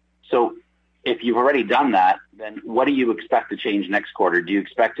 So if you've already done that, then what do you expect to change next quarter? Do you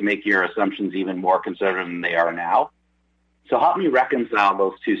expect to make your assumptions even more conservative than they are now? So help me reconcile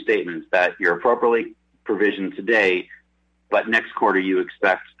those two statements, that you're appropriately provisioned today, but next quarter you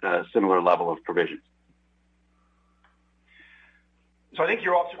expect a similar level of provisions. So I think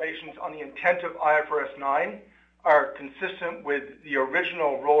your observations on the intent of IFRS 9 are consistent with the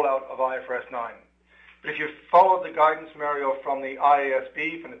original rollout of IFRS 9. But if you follow the guidance, Mario, from the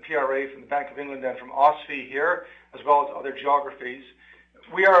IASB, from the PRA, from the Bank of England, and from OSFI here, as well as other geographies,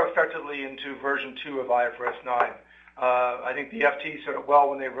 we are effectively into version 2 of IFRS 9. I think the FT said it well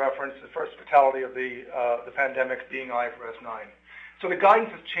when they referenced the first fatality of the pandemic being IFRS 9. So the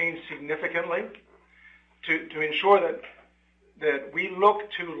guidance has changed significantly to ensure that we look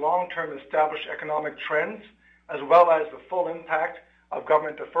to long-term established economic trends, as well as the full impact of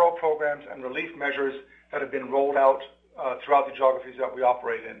government deferral programs and relief measures that have been rolled out throughout the geographies that we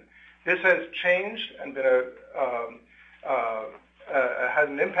operate in. This has changed and been has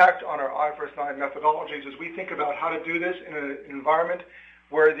an impact on our IFRS 9 methodologies as we think about how to do this in an environment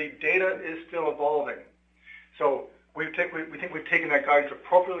where the data is still evolving. So we think we've taken that guidance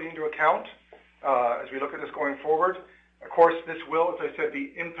appropriately into account as we look at this going forward. Of course, this will, as I said,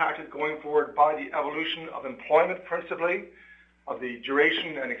 be impacted going forward by the evolution of employment principally, of the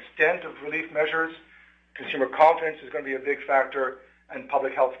duration and extent of relief measures. Consumer confidence is going to be a big factor, and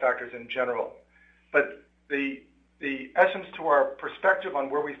public health factors in general. But the essence to our perspective on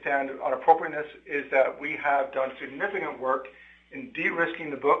where we stand on appropriateness is that we have done significant work in de-risking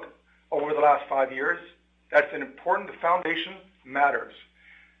the book over the last 5 years. That's an important foundation, matters.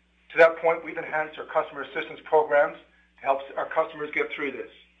 To that point, we've enhanced our customer assistance programs to help our customers get through this.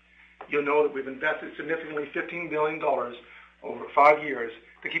 You'll know that we've invested significantly $15 billion over 5 years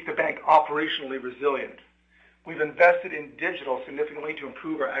to keep the bank operationally resilient. We've invested in digital significantly to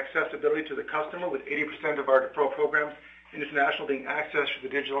improve our accessibility to the customer, with 80% of our deferral programs international being accessed through the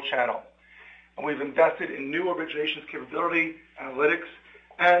digital channel. and we've invested in new originations capability, analytics,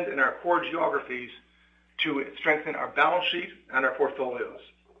 and in our core geographies to strengthen our balance sheet and our portfolios.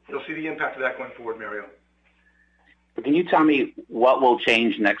 You'll see the impact of that going forward, Mario. But can you tell me what will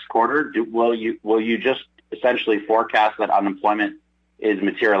change next quarter? Will you just essentially forecast that unemployment is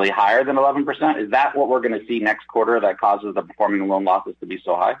materially higher than 11%? Is that what we're going to see next quarter that causes the performing loan losses to be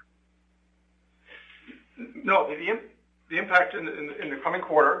so high? No, the impact in the coming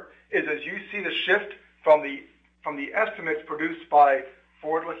quarter is as you see the shift from the estimates produced by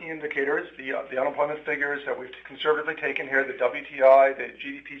forward-looking indicators, the unemployment figures that we've conservatively taken here, the WTI, the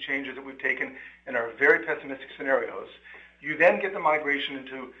GDP changes that we've taken in our very pessimistic scenarios. You then get the migration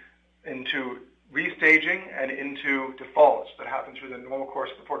into restaging and into defaults that happen through the normal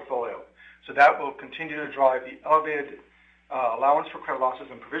course of the portfolio. So that will continue to drive the elevated allowance for credit losses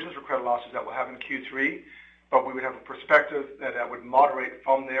and provisions for credit losses that we'll have in Q3, but we would have a perspective that would moderate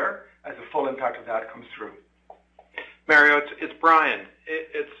from there as the full impact of that comes through. Mario, it's Brian.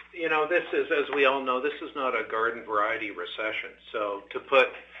 This is, as we all know, this is not a garden variety recession. So to put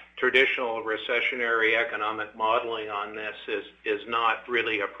traditional recessionary economic modeling on this is not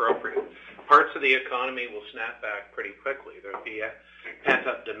really appropriate. Parts of the economy will snap back pretty quickly. There'll be a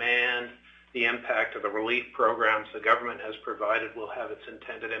pent-up demand. The impact of the relief programs the government has provided will have its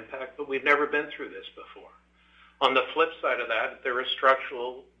intended impact, but we've never been through this before. On the flip side of that, there is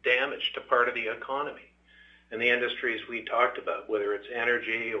structural damage to part of the economy. In the industries we talked about, whether it's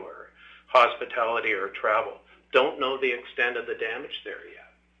energy or hospitality or travel, don't know the extent of the damage there yet.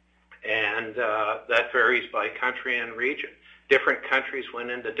 And that varies by country and region. Different countries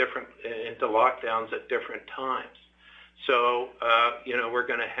went into lockdowns at different times. So, we're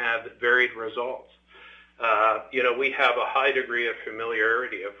going to have varied results. We have a high degree of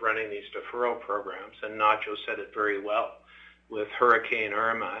familiarity of running these deferral programs, and Nacho said it very well. With Hurricane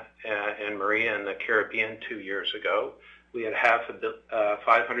Irma and Maria in the Caribbean 2 years ago, we had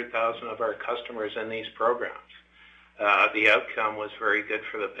 500,000 of our customers in these programs. The outcome was very good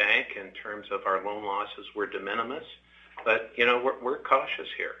for the bank in terms of our loan losses were de minimis, but we're cautious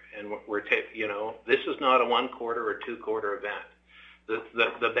here, and this is not a 1 quarter or 2 quarter event.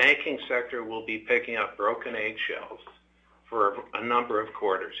 The banking sector will be picking up broken eggshells for a number of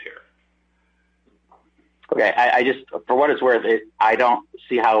quarters here. Okay, I just, for what it's worth, I don't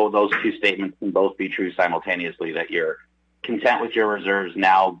see how those two statements can both be true simultaneously, that you're content with your reserves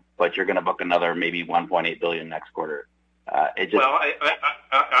now, but you're going to book another maybe $1.8 billion next quarter. I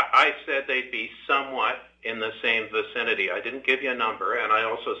said they'd be somewhat in the same vicinity. I didn't give you a number, and I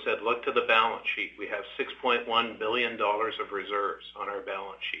also said look to the balance sheet. We have $6.1 billion of reserves on our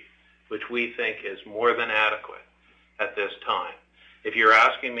balance sheet, which we think is more than adequate at this time. If you're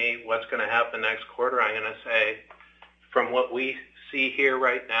asking me what's going to happen next quarter, I'm going to say, from what we see here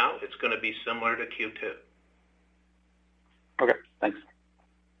right now, it's going to be similar to Q2. Okay, thanks.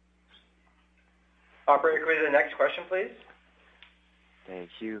 Operator, can we have the next question, please?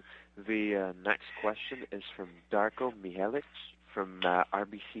 Thank you. The next question is from Darko Mihelic from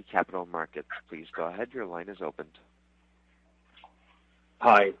RBC Capital Markets. Please go ahead. Your line is opened.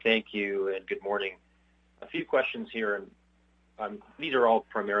 Hi, thank you, and good morning. A few questions here, and these are all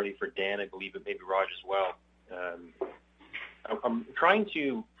primarily for Dan, I believe, but maybe Raj as well. I'm trying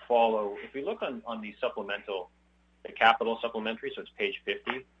to follow, if we look on the supplemental, the capital supplementary, so it's page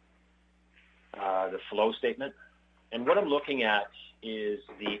 50, the flow statement, and what I'm looking at is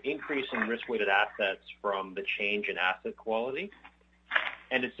the increase in risk-weighted assets from the change in asset quality,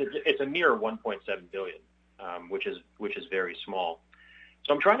 and it's a mere $1.7 billion, which is very small.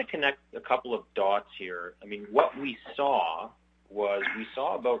 So I'm trying to connect a couple of dots here. I mean, what we saw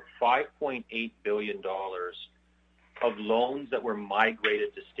about $5.8 billion of loans that were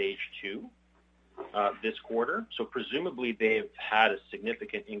migrated to stage 2 this quarter. So presumably they've had a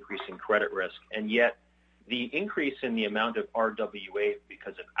significant increase in credit risk, and yet the increase in the amount of RWA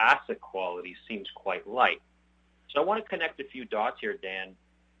because of asset quality seems quite light. So I want to connect a few dots here, Dan.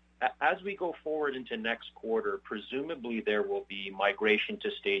 As we go forward into next quarter, presumably there will be migration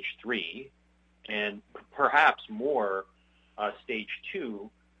to stage 3 and perhaps more stage 2,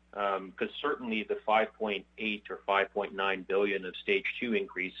 because certainly the 5.8 or 5.9 billion of stage 2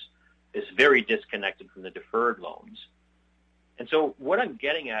 increase is very disconnected from the deferred loans. And so what I'm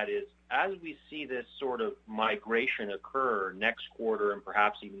getting at is, as we see this sort of migration occur next quarter and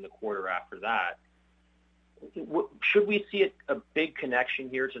perhaps even the quarter after that, should we see a big connection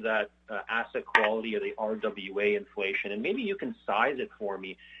here to that asset quality or the RWA inflation? And maybe you can size it for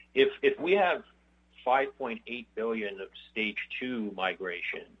me. If we have 5.8 billion of stage 2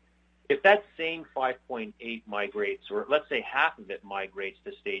 migration, if that same 5.8 migrates, or let's say half of it migrates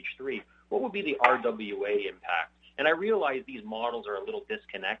to stage 3, what would be the RWA impact? And I realize these models are a little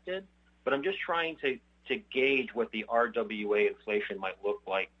disconnected, but I'm just trying to gauge what the RWA inflation might look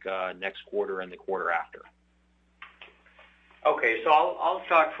like next quarter and the quarter after. Okay, so I'll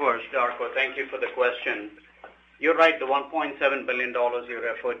start first, Darko. Thank you for the question. You're right, the $1.7 billion you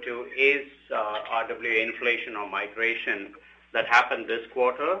referred to is RWA inflation or migration that happened this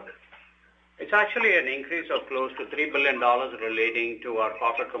quarter. It's actually an increase of close to $3 billion relating to our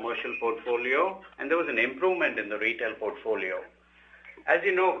corporate commercial portfolio, and there was an improvement in the retail portfolio. As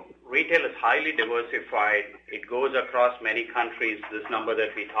you know, retail is highly diversified. It goes across many countries, this number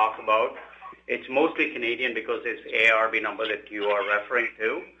that we talk about. It's mostly Canadian because it's ARB number that you are referring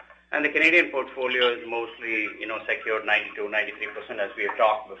to. And the Canadian portfolio is mostly, secured 92, 93%, as we have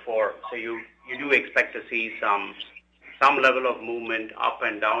talked before. So you do expect to see some level of movement up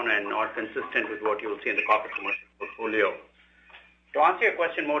and down and not consistent with what you will see in the corporate commercial portfolio. To answer your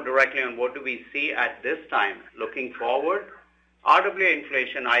question more directly on what do we see at this time, looking forward, RWA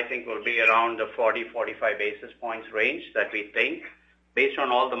inflation, I think, will be around the 40, 45 basis points range that we think, based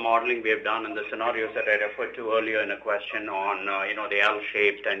on all the modeling we have done and the scenarios that I referred to earlier in a question on, the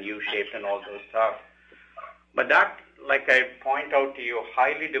L-shaped and U-shaped and all those stuff. But that, like I point out to you,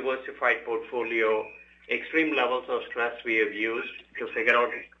 highly diversified portfolio, extreme levels of stress we have used to figure out,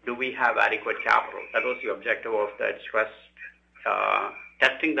 do we have adequate capital? That was the objective of that stress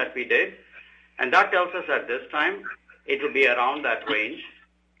testing that we did. And that tells us at this time, it will be around that range.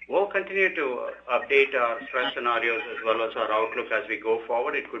 We'll continue to update our stress scenarios as well as our outlook as we go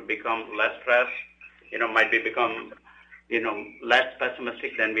forward. It could become less stress, might become, less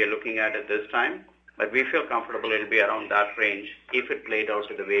pessimistic than we are looking at this time. But we feel comfortable it'll be around that range if it played out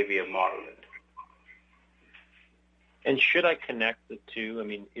to the way we have modeled it. And should I connect the two? I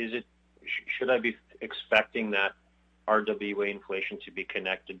mean, should I be expecting that RWA inflation to be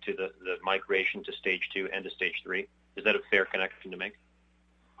connected to the migration to stage 2 and to stage 3? Is that a fair connection to make?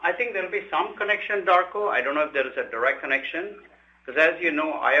 I think there will be some connection, Darko. I don't know if there is a direct connection, because as you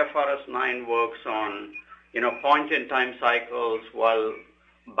know, IFRS 9 works on, point-in-time cycles, while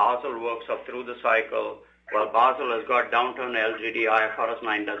Basel works up through the cycle. While Basel has got downturn LGD, IFRS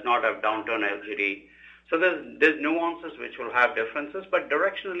 9 does not have downturn LGD. So there's nuances which will have differences, but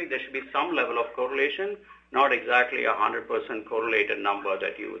directionally there should be some level of correlation, not exactly 100% correlated number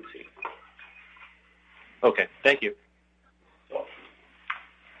that you would see. Okay, thank you.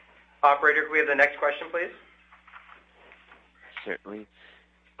 Operator, can we have the next question, please? Certainly.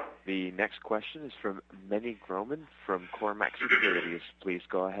 The next question is from Meny Grauman from Cormark Securities. Please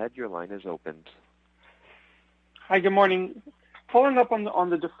go ahead. Your line is opened. Hi, good morning. Following up on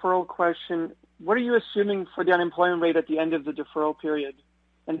the deferral question, what are you assuming for the unemployment rate at the end of the deferral period?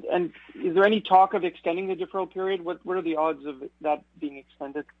 And is there any talk of extending the deferral period? What are the odds of that being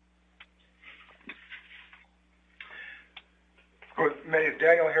extended? Many, it's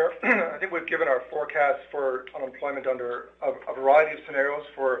Daniel here. I think we've given our forecast for unemployment under a variety of scenarios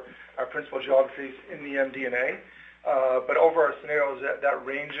for our principal geographies in the MD&A. But over our scenarios, that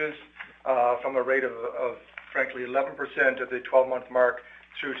ranges from a rate of frankly, 11% at the 12-month mark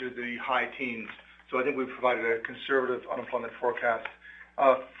through to the high teens. So I think we've provided a conservative unemployment forecast.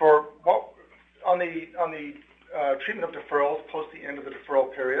 On the treatment of deferrals post the end of the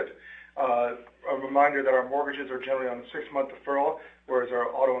deferral period, a reminder that our mortgages are generally on a 6-month deferral, whereas our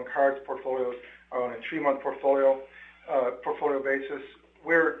auto and cards portfolios are on a 3-month portfolio basis.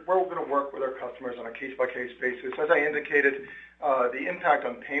 We're going to work with our customers on a case-by-case basis. As I indicated, the impact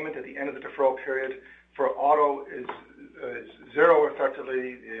on payment at the end of the deferral period for auto is zero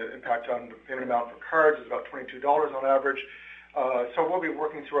effectively. The impact on the payment amount for cards is about $22 on average. So we'll be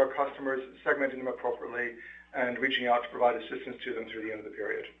working through our customers, segmenting them appropriately, and reaching out to provide assistance to them through the end of the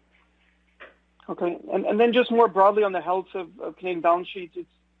period. Okay, and then just more broadly on the health of Canadian balance sheets,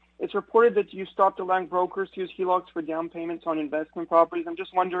 it's reported that you stopped allowing brokers to use HELOCs for down payments on investment properties. I'm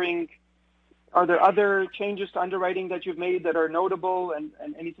just wondering, are there other changes to underwriting that you've made that are notable and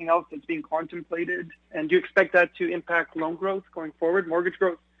anything else that's being contemplated? And do you expect that to impact loan growth going forward, mortgage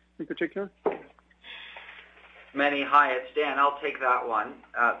growth in particular? Meny, hi, it's Dan. I'll take that one.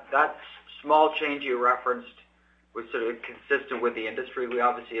 That small change you referenced was sort of consistent with the industry. We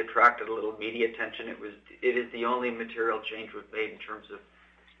obviously attracted a little media attention. It is the only material change we've made in terms of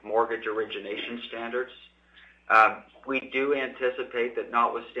mortgage origination standards. We do anticipate that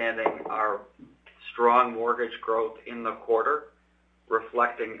notwithstanding our strong mortgage growth in the quarter,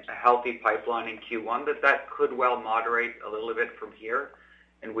 reflecting a healthy pipeline in Q1, that could well moderate a little bit from here,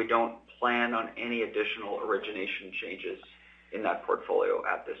 and we don't plan on any additional origination changes in that portfolio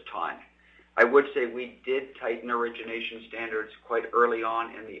at this time. I would say we did tighten origination standards quite early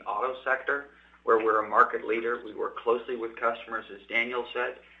on in the auto sector, where we're a market leader. We work closely with customers, as Daniel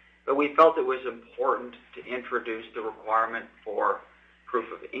said, but we felt it was important to introduce the requirement for proof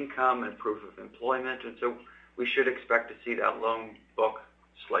of income and proof of employment, and so we should expect to see that loan book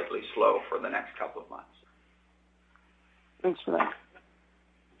slightly slow for the next couple of months. Thanks for that.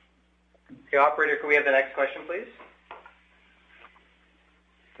 Okay, operator, can we have the next question, please?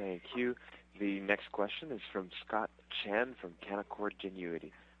 Thank you. The next question is from Scott Chan from Canaccord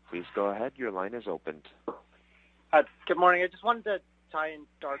Genuity. Please go ahead. Your line is opened. Good morning. I just wanted to tie in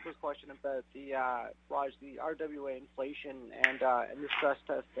Darko's question about the Raj, the RWA inflation and the stress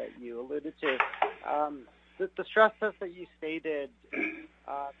test that you alluded to. The stress test that you stated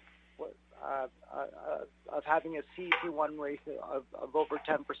of having a CET1 ratio of over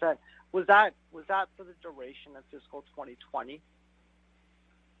 10%, was that for the duration of fiscal 2020?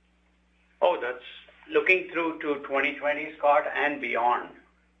 Oh, that's looking through to 2020, Scott, and beyond,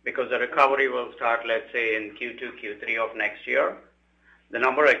 because the recovery will start, let's say, in Q2, Q3 of next year. The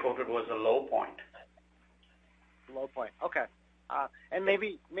number I quoted was a low point. Low point. Okay. And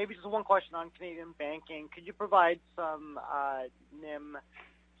maybe just one question on Canadian banking. Could you provide some NIM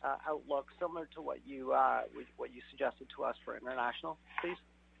outlook similar to what you suggested to us for international, please?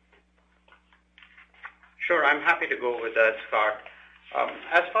 Sure, I'm happy to go with that, Scott.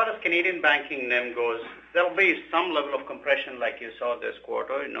 As far as Canadian banking NIM goes, there'll be some level of compression like you saw this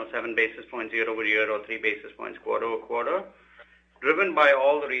quarter, 7 basis points year over year or 3 basis points quarter over quarter, driven by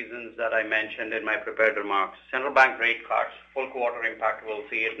all the reasons that I mentioned in my prepared remarks. Central bank rate cuts, full quarter impact, we'll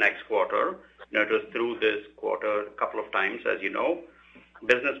see it next quarter. It was through this quarter a couple of times, as you know.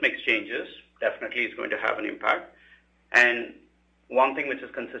 Business mix changes definitely is going to have an impact. And one thing which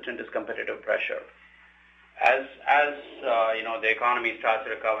is consistent is competitive pressure. As the economy starts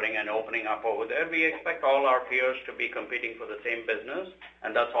recovering and opening up over there, we expect all our peers to be competing for the same business,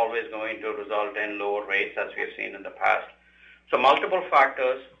 and that's always going to result in lower rates as we have seen in the past. So multiple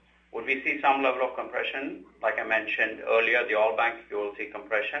factors. Would we see some level of compression? Like I mentioned earlier, the all bank, you will see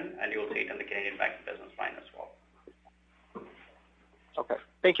compression, and you will see it in the Canadian banking business line as well. Okay.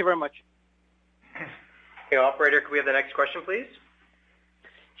 Thank you very much. Okay, operator, can we have the next question, please?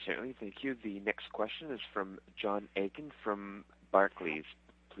 Certainly, thank you. The next question is from John Aiken from Barclays.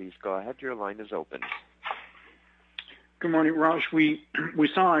 Please go ahead. Your line is open. Good morning, Raj. We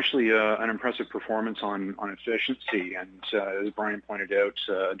saw actually an impressive performance on efficiency, and as Brian pointed out,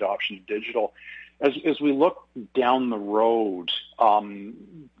 adoption of digital. As we look down the road,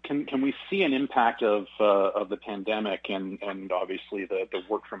 can we see an impact of the pandemic and obviously the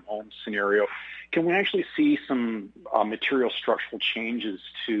work from home scenario? Can we actually see some material structural changes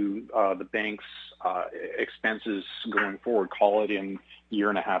to the bank's expenses going forward? Call it in a year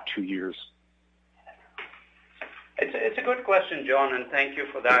and a half, 2 years. It's a good question, John, and thank you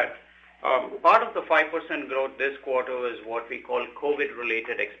for that. Part of the 5% growth this quarter is what we call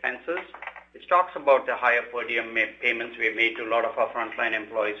COVID-related expenses, which talks about the higher per diem payments we made to a lot of our frontline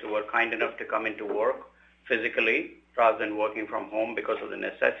employees who were kind enough to come into work physically rather than working from home because of the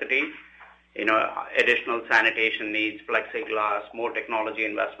necessity, additional sanitation needs, plexiglass, more technology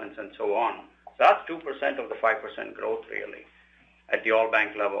investments, and so on. So that's 2% of the 5% growth, really, at the all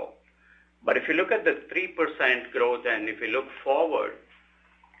bank level. But if you look at the 3% growth and if you look forward,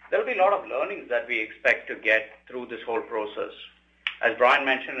 there'll be a lot of learnings that we expect to get through this whole process. As Brian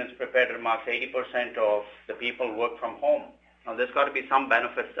mentioned in his prepared remarks, 80% of the people work from home. Now, there's got to be some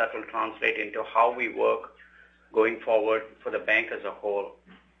benefits that will translate into how we work going forward for the bank as a whole.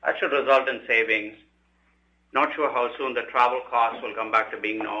 That should result in savings. Not sure how soon the travel costs will come back to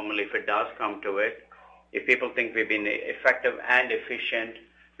being normal if it does come to it. If people think we've been effective and efficient,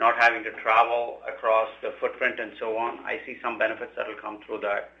 not having to travel across the footprint and so on, I see some benefits that will come through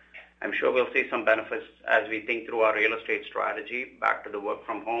that. I'm sure we'll see some benefits as we think through our real estate strategy back to the work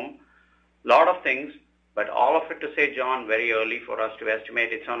from home. A lot of things, but all of it to say, John, very early for us to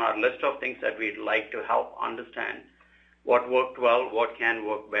estimate. It's on our list of things that we'd like to help understand what worked well, what can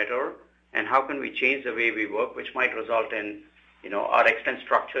work better, and how can we change the way we work, which might result in, our expense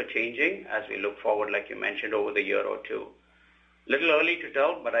structure changing as we look forward, like you mentioned, over the year or two. Little early to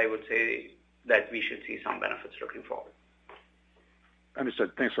tell, but I would say that we should see some benefits looking forward.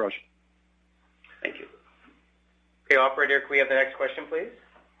 Understood. Thanks, Raj. Thank you. Okay, operator, can we have the next question, please?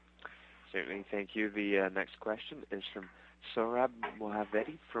 Certainly, thank you. The next question is from Sohrab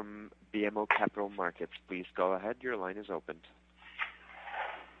Movahedi from BMO Capital Markets. Please go ahead. Your line is open.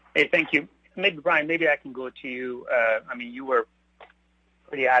 Hey, thank you. Brian, maybe I can go to you. You were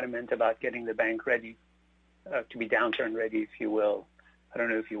pretty adamant about getting the bank ready, to be downturn ready, if you will. I don't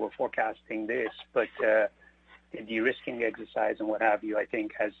know if you were forecasting this, but the de-risking exercise and what have you, I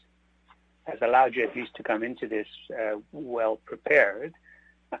think has allowed you at least to come into this well prepared.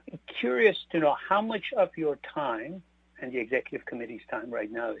 I'm curious to know how much of your time and the executive committee's time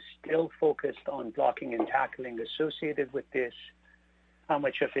right now is still focused on blocking and tackling associated with this. How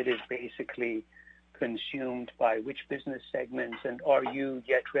much of it is basically consumed by which business segments, and are you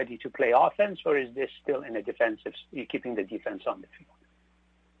yet ready to play offense, or is this still in a defensive, you're keeping the defense on the field?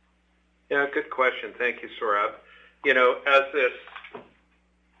 Yeah, good question. Thank you, Saurabh. You know, as this,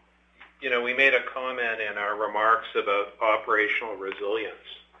 you know, we made a comment in our remarks about operational resilience,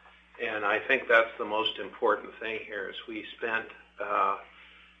 and I think that's the most important thing here is we spent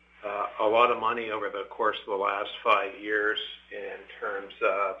a lot of money over the course of the last 5 years in terms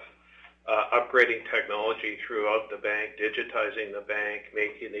of upgrading technology throughout the bank, digitizing the bank,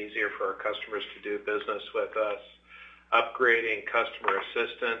 making it easier for our customers to do business with us, upgrading customer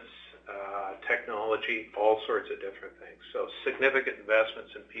assistance, technology, all sorts of different things. So significant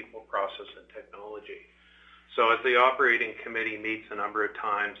investments in people, process, and technology. So as the operating committee meets a number of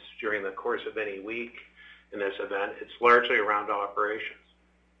times during the course of any week in this event, it's largely around operations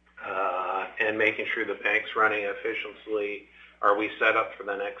and making sure the bank's running efficiently. Are we set up for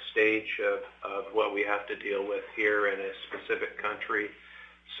the next stage of what we have to deal with here in a specific country?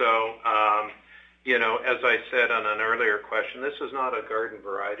 So, you know, as I said on an earlier question, this is not a garden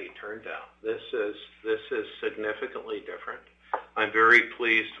variety turn down. This is significantly different. I'm very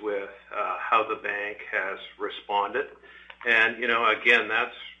pleased with how the bank has responded. And, you know, again,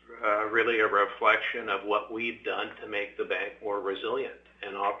 that's really a reflection of what we've done to make the bank more resilient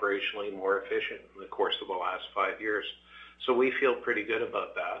and operationally more efficient in the course of the last 5 years. So we feel pretty good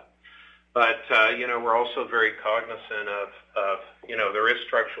about that. But, you know, we're also very cognizant of, you know, there is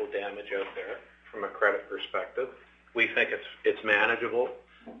structural damage out there from a credit perspective. We think it's manageable,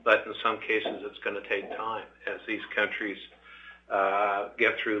 but in some cases it's going to take time as these countries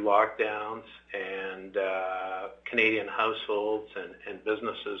get through lockdowns and Canadian households and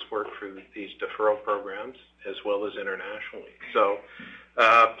businesses work through these deferral programs as well as internationally. So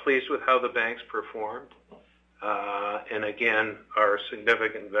pleased with how the bank's performed. And again, our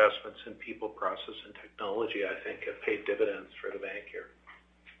significant investments in people, process, and technology, I think, have paid dividends for the bank here.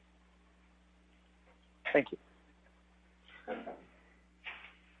 Thank you.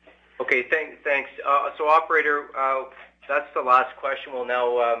 Okay, thanks. So, operator, that's the last question. We'll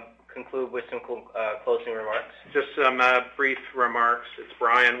now conclude with some closing remarks. Just some brief remarks. It's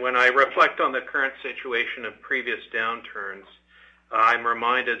Brian. When I reflect on the current situation of previous downturns, I'm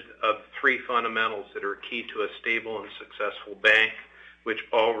reminded of three fundamentals that are key to a stable and successful bank, which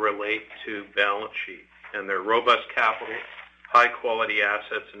all relate to balance sheet. And they're robust capital, high-quality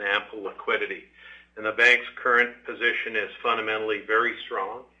assets, and ample liquidity. And the bank's current position is fundamentally very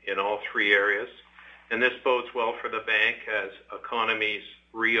strong in all three areas. And this bodes well for the bank as economies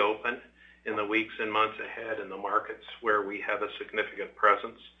reopen in the weeks and months ahead in the markets where we have a significant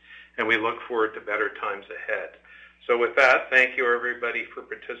presence. And we look forward to better times ahead. So with that, thank you, everybody, for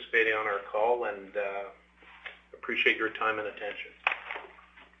participating on our call, and appreciate your time and attention.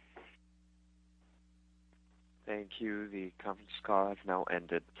 Thank you. The conference call has now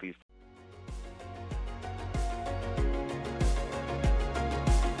ended. Please.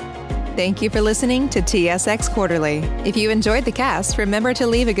 Thank you for listening to TSX Quarterly. If you enjoyed the cast, remember to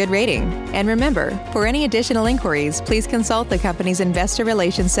leave a good rating. And remember, for any additional inquiries, please consult the company's investor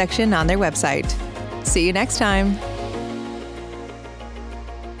relations section on their website. See you next time.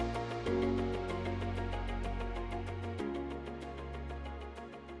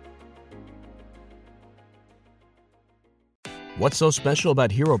 What's so special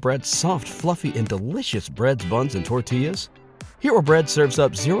about Hero Bread's soft, fluffy, and delicious breads, buns, and tortillas? Hero Bread serves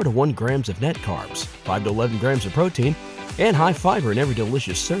up 0 to 1 grams of net carbs, 5 to 11 grams of protein, and high fiber in every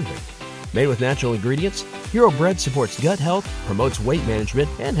delicious serving. Made with natural ingredients, Hero Bread supports gut health, promotes weight management,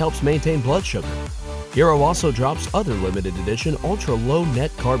 and helps maintain blood sugar. Hero also drops other limited edition ultra-low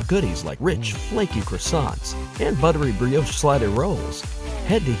net carb goodies like rich, flaky croissants and buttery brioche slider rolls.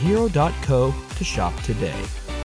 Head to hero.co to shop today.